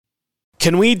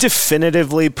Can we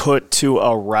definitively put to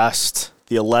a rest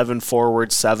the 11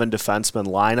 forward, 7 defenseman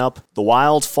lineup? The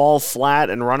Wild fall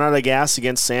flat and run out of gas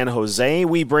against San Jose.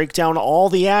 We break down all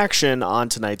the action on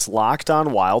tonight's Locked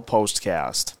On Wild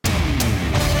Postcast.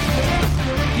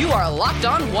 You are Locked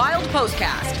On Wild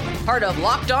Postcast, part of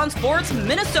Locked On Sports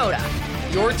Minnesota,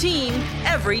 your team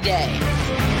every day.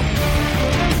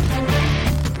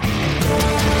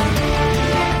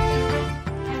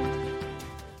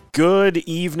 Good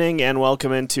evening and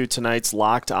welcome into tonight's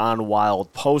Locked On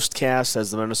Wild Postcast as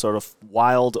the Minnesota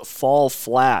Wild fall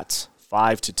flat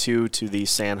 5-2 to the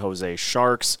San Jose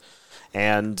Sharks.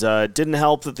 And it didn't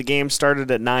help that the game started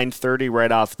at 9:30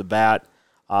 right off the bat.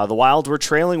 The Wild were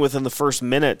trailing within the first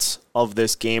minute of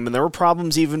this game, and there were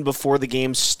problems even before the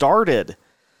game started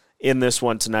in this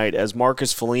one tonight as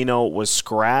Marcus Foligno was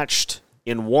scratched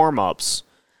in warm-ups.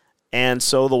 And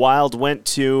so the Wild went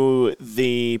to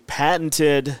the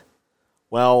patented,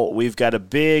 well, we've got a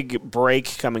big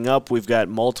break coming up. We've got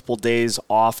multiple days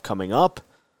off coming up.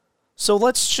 So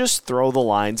let's just throw the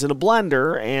lines in a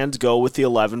blender and go with the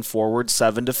 11 forward,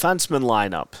 7 defenseman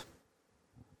lineup.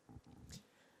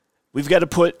 We've got to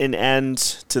put an end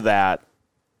to that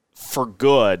for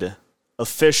good,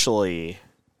 officially,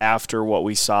 after what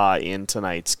we saw in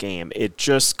tonight's game. It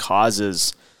just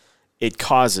causes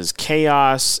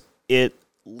chaos. It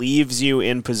leaves you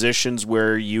in positions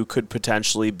where you could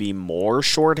potentially be more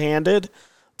shorthanded,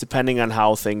 depending on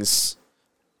how things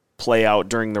play out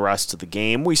during the rest of the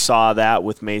game. We saw that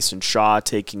with Mason Shaw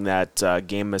taking that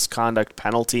game misconduct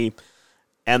penalty,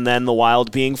 and then the Wild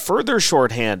being further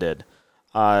shorthanded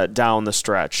down the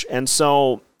stretch. And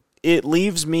so it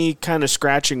leaves me kind of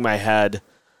scratching my head.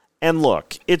 And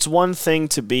look, it's one thing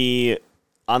to be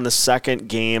on the second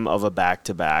game of a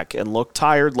back-to-back and look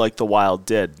tired like the Wild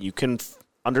did. You can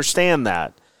understand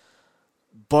that.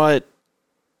 But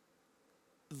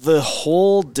the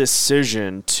whole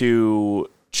decision to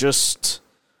just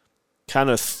kind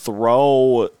of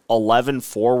throw 11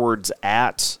 forwards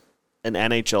at an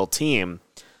NHL team,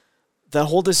 the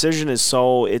whole decision is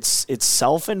so it's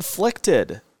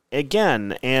self-inflicted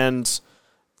again, and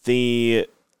the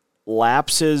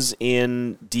lapses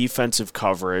in defensive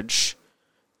coverage,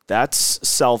 that's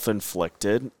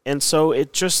self-inflicted. And so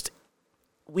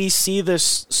we see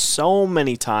this so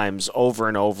many times over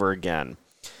and over again.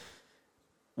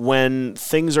 When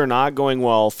things are not going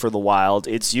well for the Wild,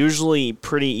 it's usually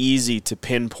pretty easy to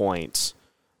pinpoint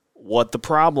what the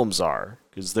problems are,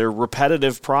 because they're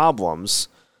repetitive problems.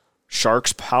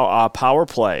 Sharks power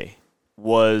play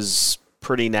was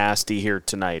pretty nasty here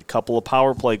tonight. A couple of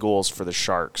power play goals for the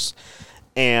Sharks.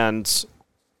 And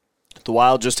the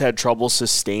Wild just had trouble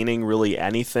sustaining really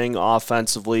anything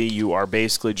offensively. You are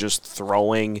basically just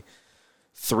throwing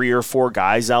 3 or 4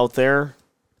 guys out there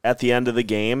at the end of the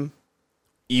game,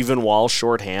 even while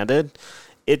shorthanded.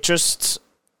 It's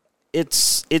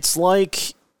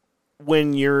like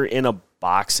when you're in a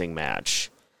boxing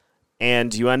match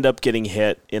and you end up getting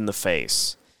hit in the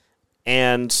face.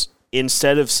 And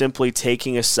instead of simply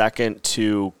taking a second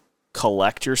to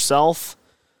collect yourself,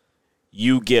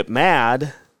 you get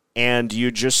mad and you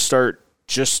just start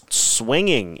just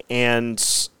swinging.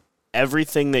 And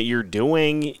everything that you're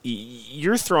doing,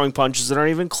 you're throwing punches that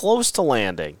aren't even close to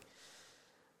landing.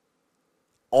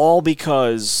 All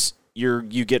because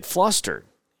you get flustered.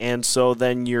 And so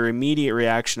then your immediate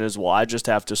reaction is, well, I just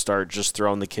have to start just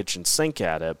throwing the kitchen sink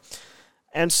at it.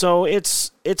 And so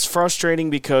it's frustrating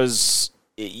because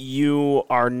you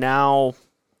are now,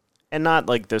 and not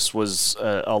like this was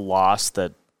a loss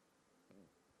that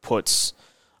puts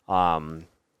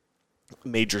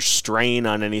major strain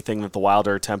on anything that the Wild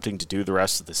are attempting to do the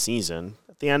rest of the season.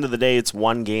 At the end of the day, it's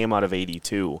one game out of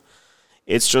 82.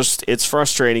 It's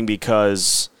frustrating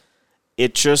because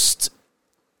it's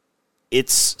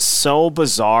so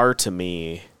bizarre to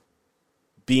me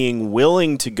being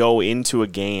willing to go into a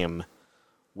game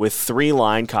with 3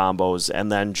 line combos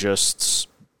and then just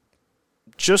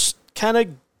kind of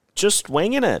just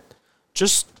winging it.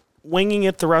 Just winging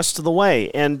it the rest of the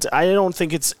way. And I don't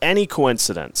think it's any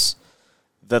coincidence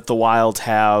that the Wild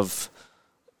have,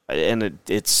 and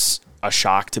it's a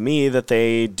shock to me that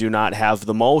they do not have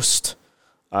the most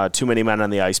too many men on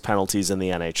the ice penalties in the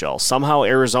NHL. Somehow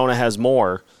Arizona has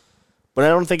more, but I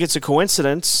don't think it's a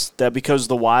coincidence that because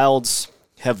the Wilds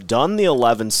have done the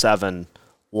 11-7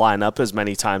 lineup as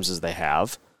many times as they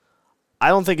have, I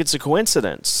don't think it's a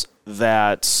coincidence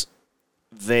that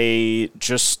they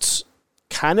just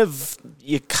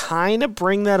you kind of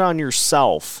bring that on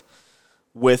yourself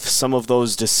with some of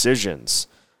those decisions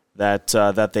that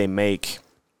they make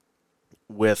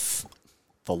with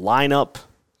the lineup,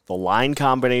 the line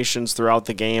combinations throughout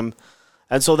the game.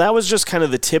 And so that was just kind of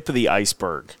the tip of the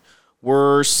iceberg.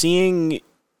 We're seeing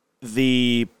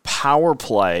the power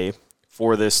play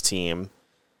for this team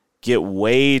get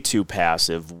way too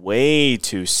passive, way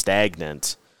too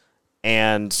stagnant,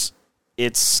 and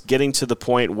it's getting to the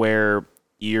point where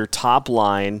your top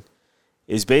line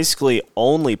is basically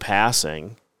only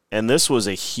passing, and this was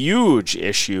a huge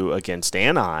issue against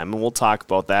Anaheim, and we'll talk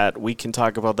about that. We can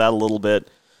talk about that a little bit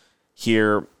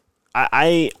here.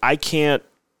 I can't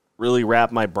really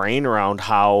wrap my brain around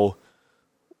how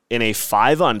in a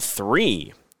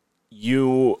 5-on-3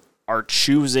 you are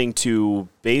choosing to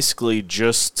basically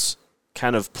just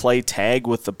kind of play tag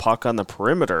with the puck on the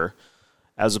perimeter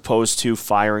as opposed to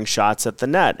firing shots at the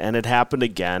net. And it happened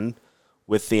again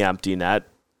with the empty net.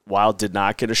 Wild did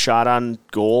not get a shot on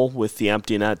goal with the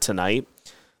empty net tonight.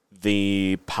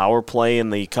 The power play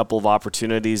and the couple of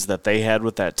opportunities that they had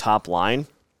with that top line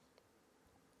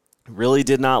really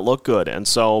did not look good. And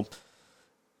so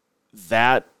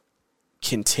that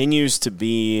continues to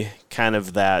be kind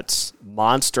of that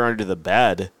monster under the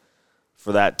bed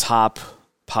for that top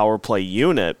power play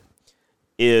unit,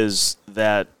 is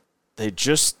that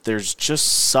there's just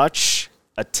such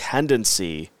a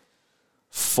tendency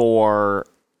for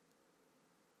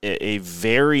a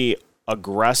very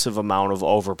aggressive amount of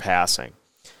overpassing.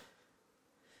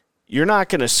 You're not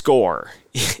going to score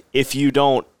if you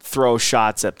don't throw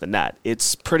shots at the net.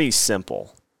 It's pretty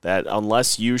simple that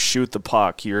unless you shoot the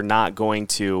puck, you're not going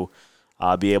to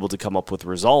be able to come up with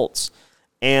results.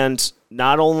 And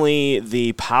not only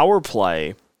the power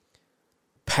play,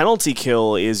 penalty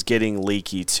kill is getting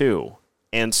leaky too.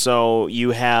 And so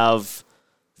you have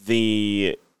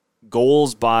the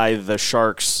goals by the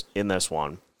Sharks in this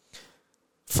one.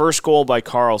 First goal by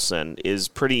Karlsson is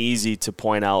pretty easy to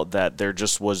point out that there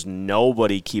just was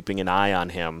nobody keeping an eye on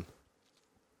him.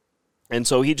 And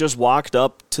so he just walked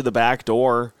up to the back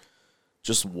door,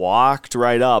 just walked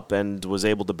right up and was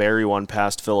able to bury one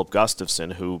past Philip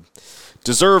Gustafsson, who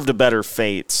deserved a better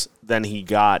fate than he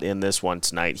got in this one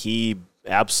tonight. He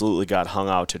absolutely got hung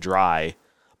out to dry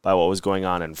by what was going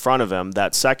on in front of him.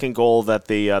 That second goal that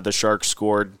the Sharks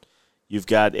scored, you've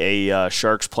got a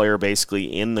Sharks player basically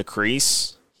in the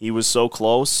crease. He was so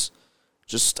close.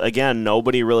 Just, again,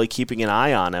 nobody really keeping an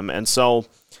eye on him. And so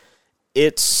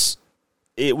it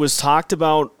was talked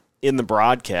about in the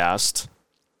broadcast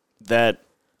that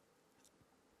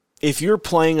if you're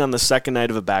playing on the second night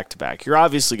of a back-to-back, you're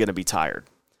obviously going to be tired.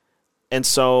 And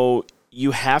so you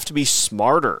have to be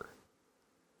smarter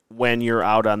when you're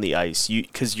out on the ice,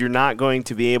 because you're not going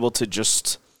to be able to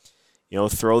just,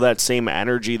 throw that same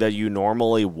energy that you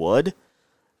normally would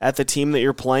at the team that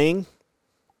you're playing.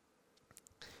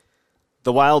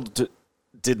 The Wild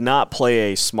did not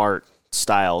play a smart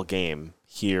style game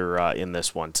here in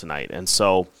this one tonight. And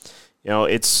so,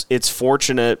 it's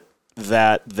fortunate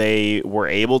that they were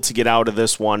able to get out of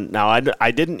this one. Now,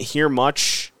 I didn't hear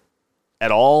much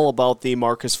at all about the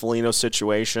Marcus Foligno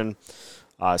situation.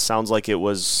 Sounds like it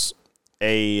was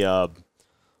a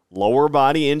lower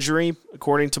body injury,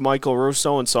 according to Michael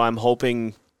Russo. And so I'm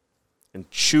hoping and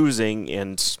choosing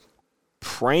and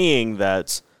praying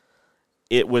that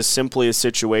it was simply a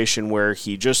situation where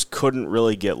he just couldn't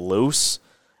really get loose.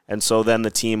 And so then the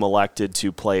team elected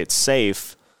to play it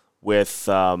safe with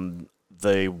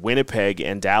the Winnipeg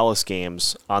and Dallas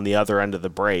games on the other end of the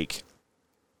break.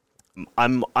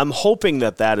 I'm hoping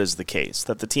that is the case,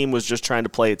 that the team was just trying to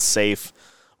play it safe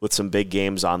with some big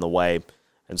games on the way,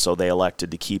 and so they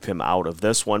elected to keep him out of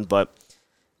this one. But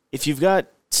if you've got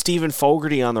Stephen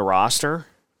Fogarty on the roster,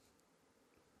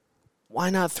 why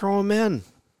not throw him in?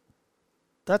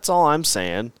 That's all I'm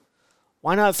saying.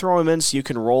 Why not throw him in so you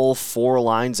can roll four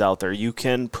lines out there? You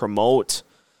can promote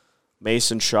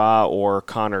Mason Shaw or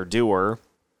Connor Dewar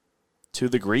to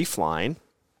the grief line.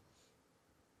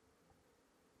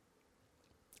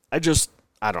 I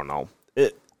don't know.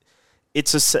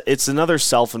 It's another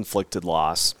self-inflicted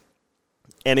loss.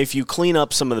 And if you clean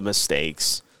up some of the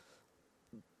mistakes,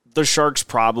 the Sharks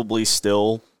probably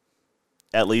still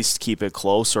at least keep it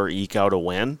close or eke out a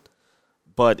win.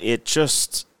 But it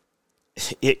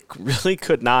really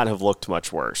could not have looked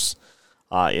much worse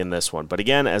in this one. But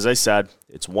again, as I said,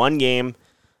 it's one game.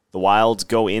 The Wilds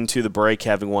go into the break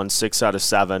having won 6 out of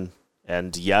 7.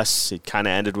 And yes, it kind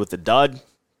of ended with a dud,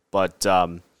 but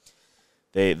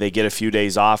they get a few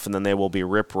days off, and then they will be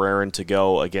rip-raring to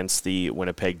go against the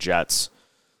Winnipeg Jets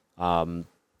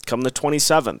come the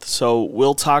 27th. So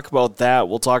we'll talk about that.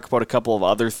 We'll talk about a couple of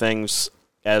other things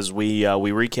as we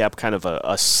recap kind of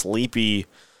a sleepy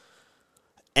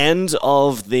end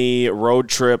of the road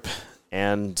trip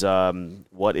and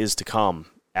what is to come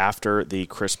after the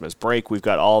Christmas break. We've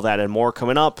got all that and more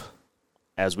coming up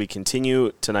as we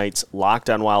continue tonight's Locked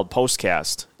on Wild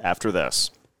postcast after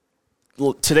this.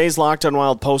 Today's Locked on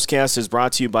Wild postcast is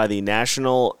brought to you by the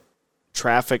National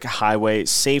Traffic Highway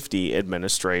Safety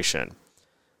Administration.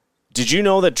 Did you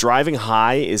know that driving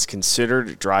high is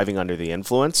considered driving under the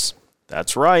influence?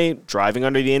 That's right. Driving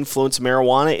under the influence of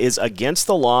marijuana is against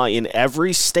the law in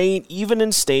every state, even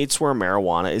in states where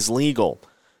marijuana is legal.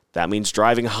 That means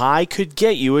driving high could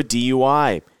get you a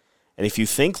DUI. And if you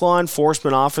think law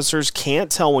enforcement officers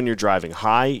can't tell when you're driving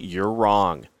high, you're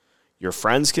wrong. Your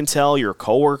friends can tell, your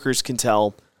coworkers can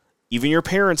tell, even your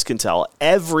parents can tell.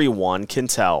 Everyone can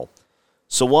tell.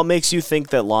 So what makes you think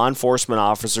that law enforcement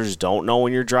officers don't know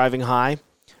when you're driving high?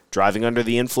 Driving under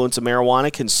the influence of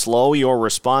marijuana can slow your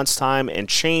response time and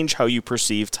change how you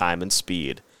perceive time and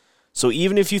speed. So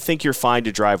even if you think you're fine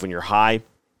to drive when you're high,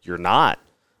 you're not.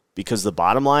 Because the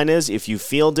bottom line is, if you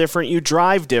feel different, you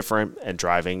drive different, and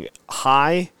driving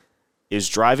high is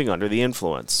driving under the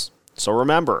influence. So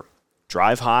remember,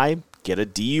 drive high, get a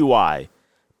DUI,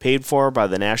 paid for by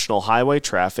the National Highway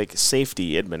Traffic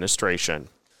Safety Administration.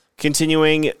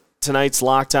 Continuing tonight's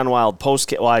Locked on Wild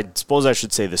postcast, well, I suppose I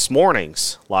should say this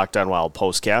morning's Locked on Wild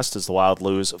postcast, as the Wild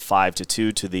lose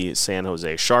 5-2 to the San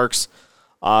Jose Sharks.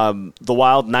 The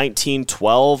Wild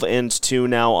 19-12-2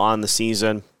 now on the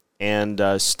season, and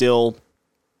still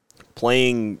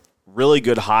playing really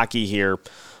good hockey here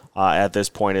at this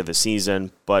point of the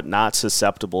season, but not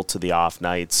susceptible to the off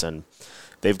nights. And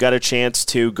they've got a chance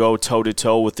to go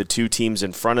toe-to-toe with the two teams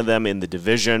in front of them in the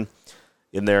division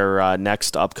in their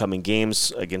next upcoming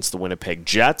games against the Winnipeg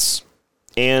Jets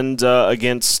and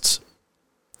against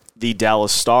the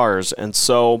Dallas Stars. And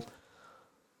so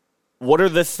what are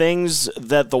the things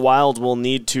that the Wild will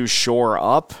need to shore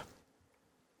up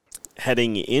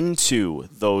heading into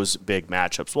those big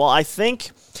matchups? Well, I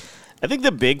think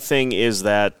the big thing is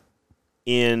that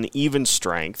in even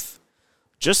strength,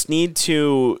 just need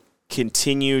to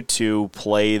continue to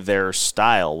play their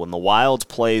style. When the Wild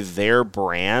play their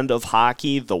brand of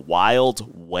hockey, the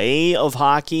Wild way of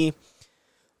hockey,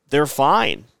 they're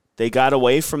fine. They got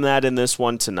away from that in this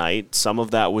one tonight. Some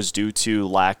of that was due to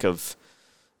lack of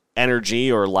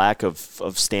energy or lack of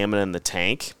stamina in the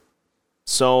tank.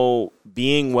 So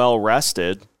being well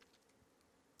rested,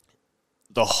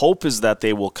 the hope is that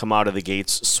they will come out of the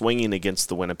gates swinging against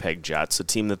the Winnipeg Jets, a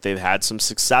team that they've had some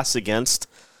success against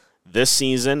this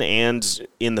season and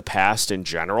in the past in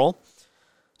general.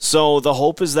 So the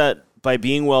hope is that by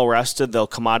being well rested, they'll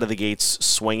come out of the gates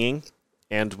swinging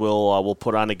and we'll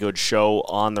put on a good show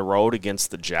on the road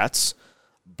against the Jets.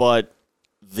 But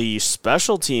the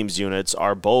special teams units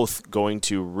are both going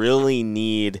to really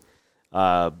need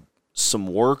some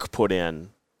work put in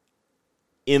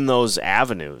those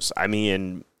avenues. I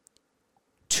mean,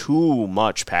 too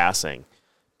much passing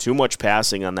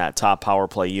on that top power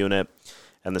play unit,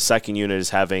 and the second unit is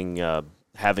having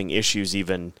issues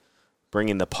even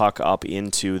bringing the puck up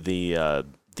into the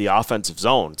offensive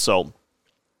zone. So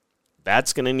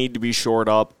that's going to need to be shored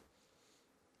up.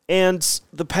 And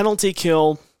the penalty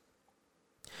kill,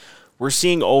 we're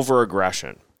seeing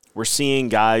over-aggression. We're seeing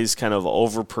guys kind of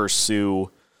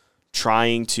over-pursue,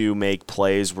 trying to make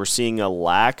plays. We're seeing a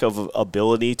lack of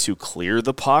ability to clear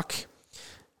the puck.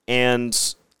 And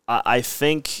I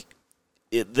think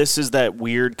this is that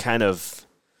weird kind of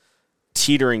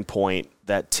teetering point,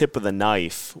 that tip of the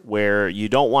knife, where you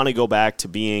don't want to go back to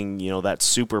being, that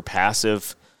super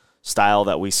passive style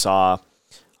that we saw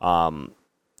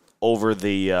over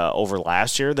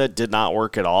last year that did not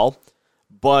work at all.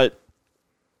 But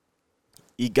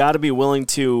you got to be willing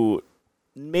to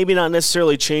maybe not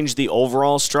necessarily change the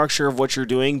overall structure of what you're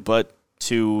doing, but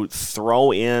to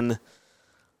throw in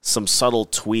some subtle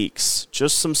tweaks,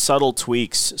 just some subtle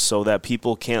tweaks so that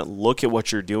people can't look at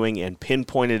what you're doing and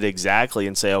pinpoint it exactly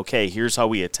and say, okay, here's how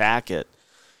we attack it.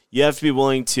 You have to be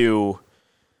willing to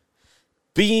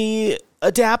be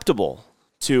adaptable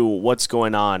to what's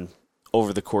going on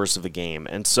over the course of a game.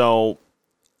 And so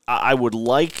I would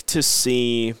like to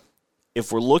see,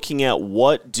 if we're looking at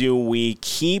what do we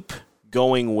keep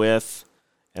going with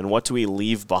and what do we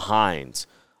leave behind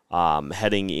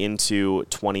heading into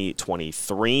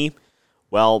 2023,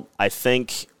 well, I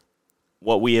think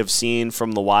what we have seen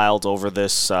from the Wild over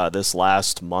this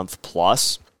last month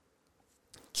plus,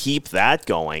 keep that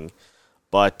going,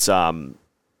 but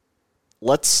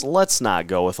let's not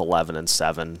go with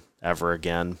 11-7 ever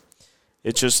again.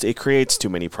 It creates too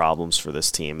many problems for this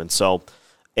team, and so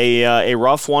a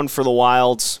rough one for the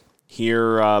Wilds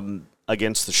here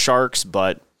against the Sharks,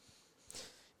 but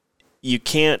you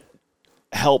can't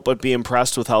help but be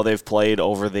impressed with how they've played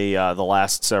over the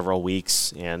last several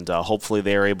weeks, and hopefully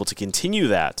they are able to continue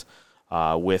that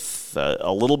with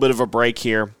a little bit of a break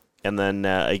here, and then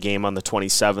a game on the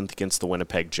 27th against the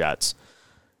Winnipeg Jets.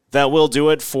 That will do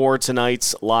it for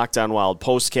tonight's Locked On Wild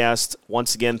postcast.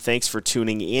 Once again, thanks for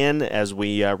tuning in as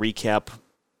we recap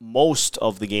most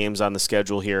of the games on the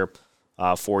schedule here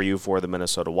for you for the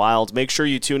Minnesota Wild. Make sure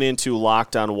you tune in to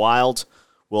Locked On Wild.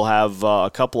 We'll have a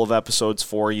couple of episodes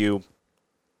for you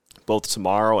both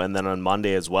tomorrow and then on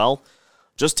Monday as well.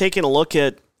 Just taking a look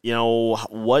at,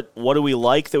 what do we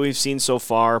like that we've seen so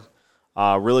far.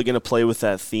 Really going to play with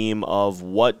that theme of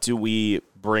what do we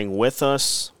bring with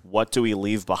us, what do we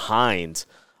leave behind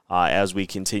as we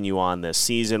continue on this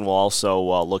season. We'll also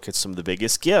look at some of the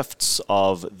biggest gifts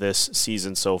of this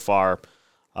season so far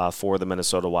for the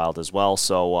Minnesota Wild as well.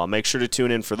 So make sure to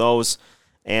tune in for those,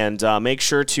 and make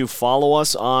sure to follow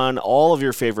us on all of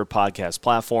your favorite podcast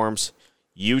platforms,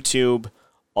 YouTube,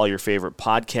 all your favorite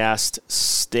podcast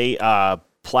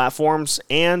platforms,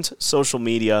 and social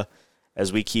media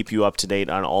as we keep you up to date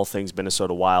on all things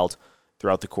Minnesota Wild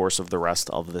throughout the course of the rest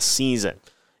of the season.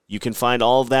 You can find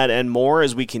all of that and more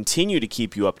as we continue to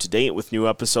keep you up to date with new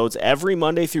episodes every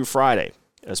Monday through Friday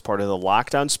as part of the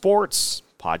Locked On Sports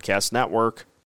Podcast Network,